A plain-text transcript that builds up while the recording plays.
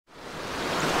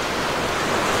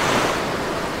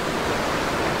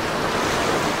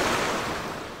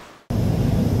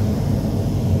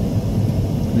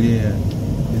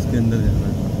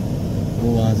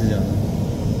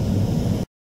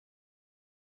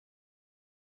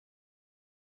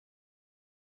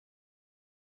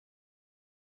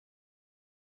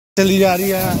चली जा रही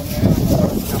है।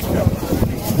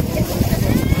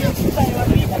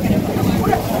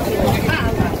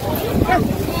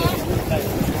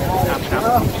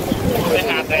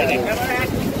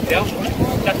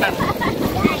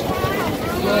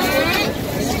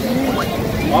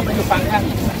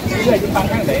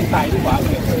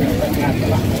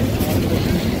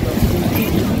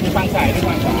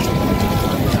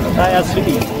 Pattaya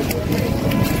City.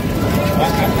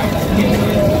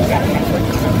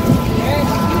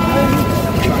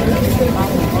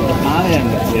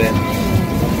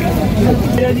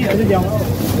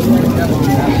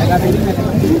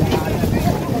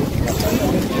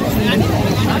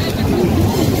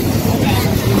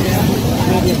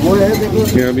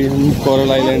 अभी हम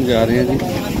कोरल आइलैंड जा रहे हैं जी।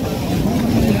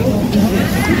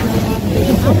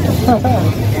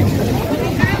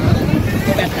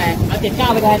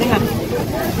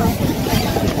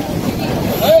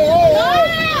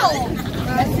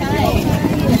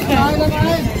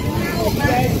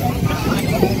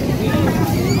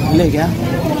 ले क्या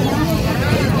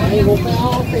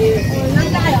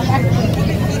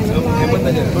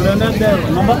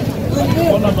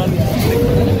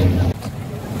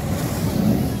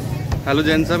हेलो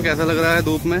जैन साहब, कैसा लग रहा है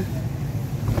धूप में?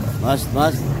 मस्त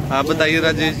मस्त। आप बताइए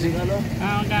राजेश जी।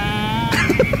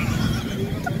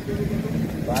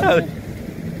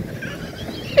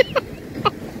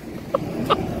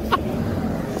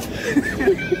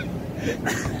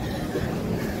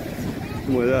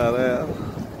 मजा आ रहा है यार।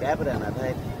 कैब रहना था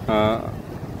एक। हाँ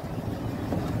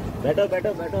बैठो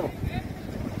बैठो बैठो।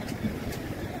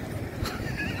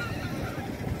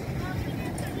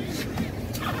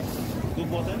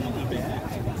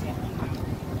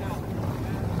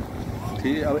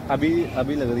 ठीक है,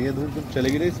 अभी लग रही है धूप, जब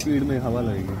चलेगी ना स्पीड में हवा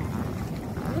लगेगी।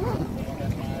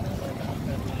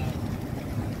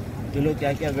 चलो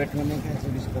क्या क्या वेट होने का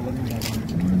सब इसको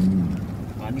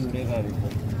पानी उड़ेगा अभी तो।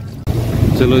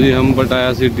 चलो जी, हम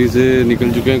पटाया सिटी से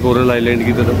निकल चुके हैं कोरल आइलैंड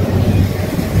की तरफ।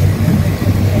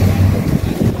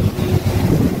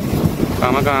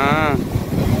 कहाँ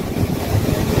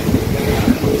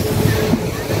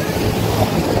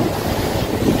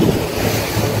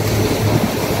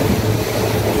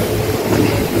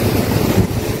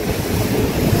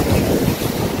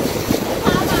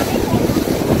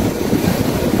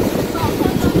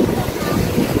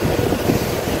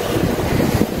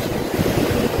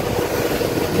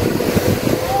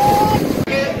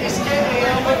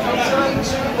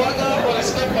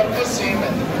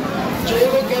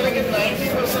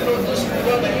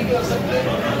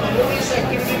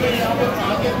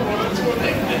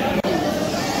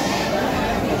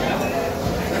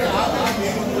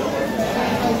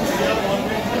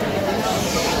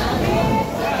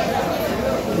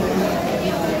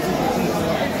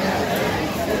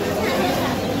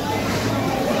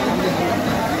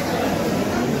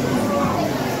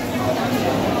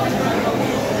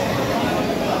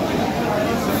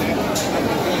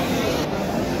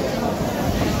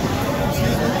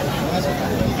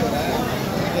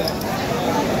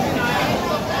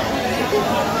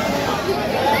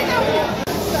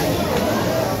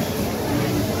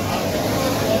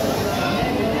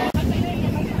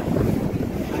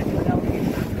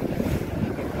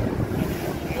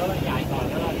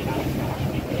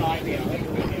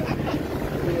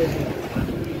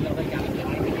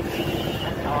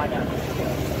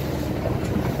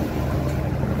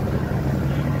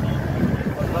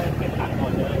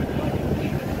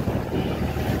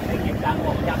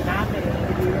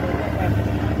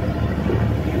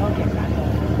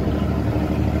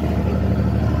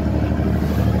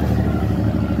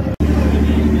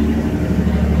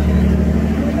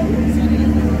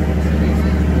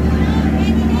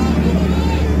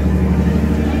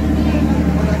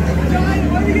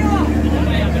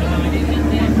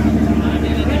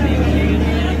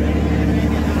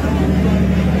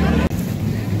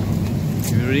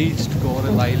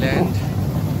आइलैंड।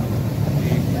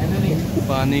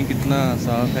 पानी कितना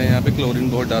साफ है यहाँ पे, क्लोरीन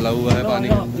बहुत डाला हुआ है पानी।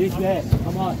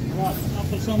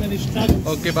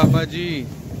 ओके पापा जी।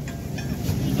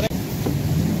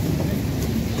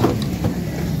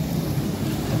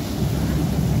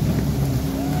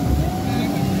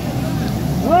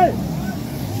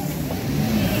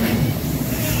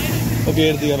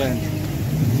 घेर दिया बहन।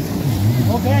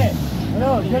 ओके चलो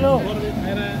चलो।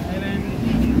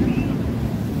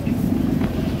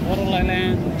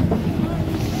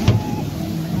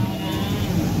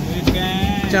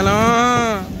 चलो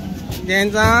जैन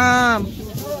साहब।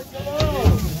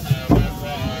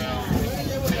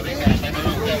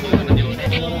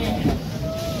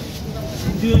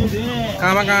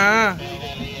 कहाँ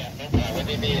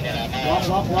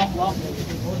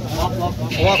walk.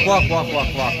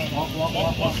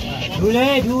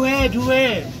 Two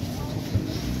way.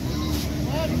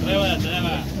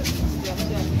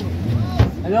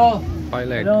 Hello.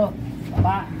 Thailand. Hello.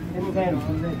 Pak, em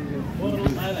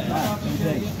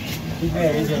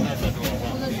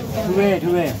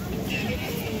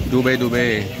Two way.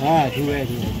 Dubai. Two way.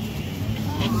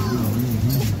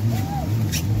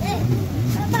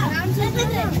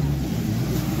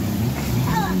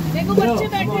 देखो बच्चे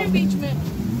बैठे हैं बीच में।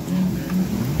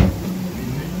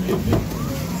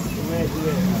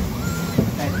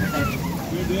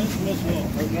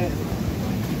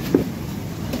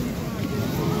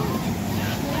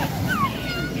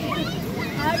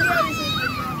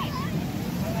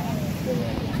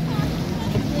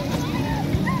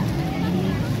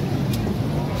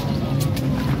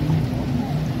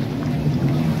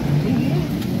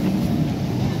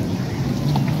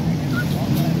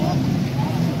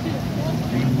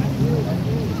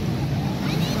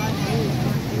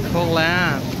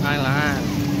 Kohlarn, Thailand.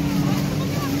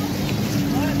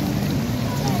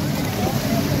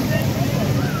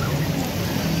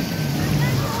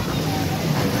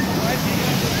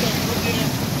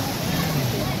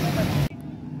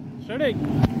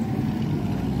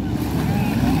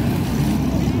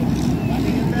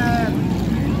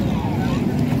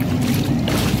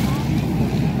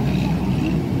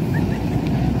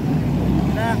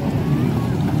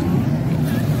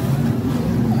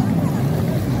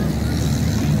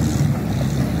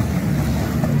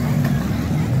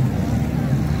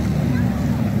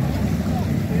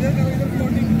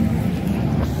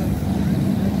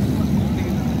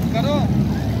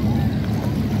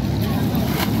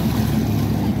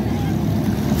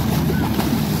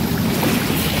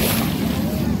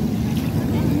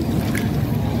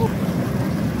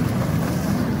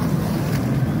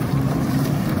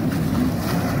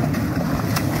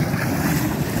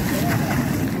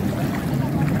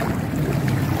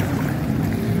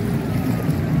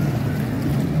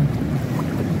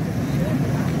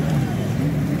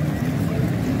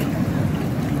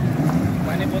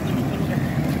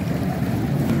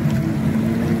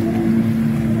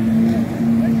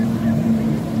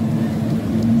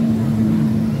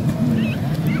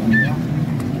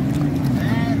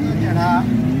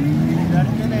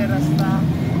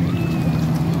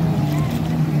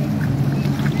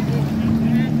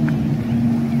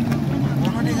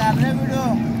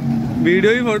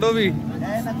 वीडियो भी फोटो भी।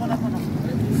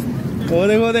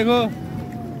 वो देखो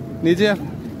नीचे।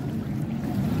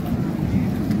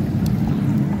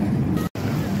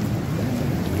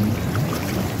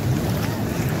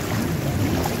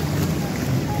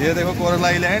 ये देखो कोरल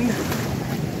आइलैंड।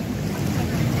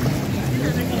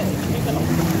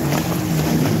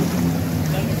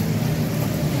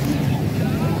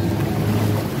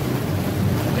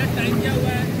 टाइम क्या हुआ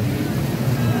है?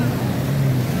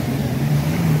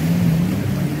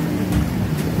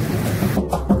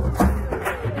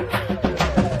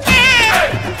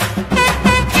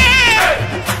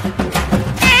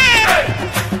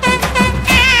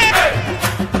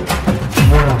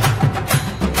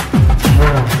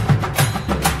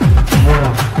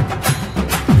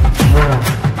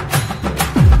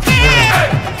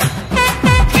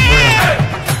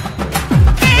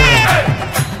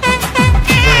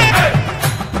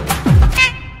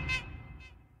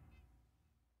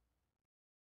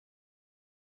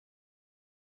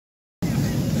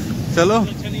 चलो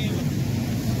अच्छा नहीं है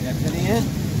अच्छा नहीं है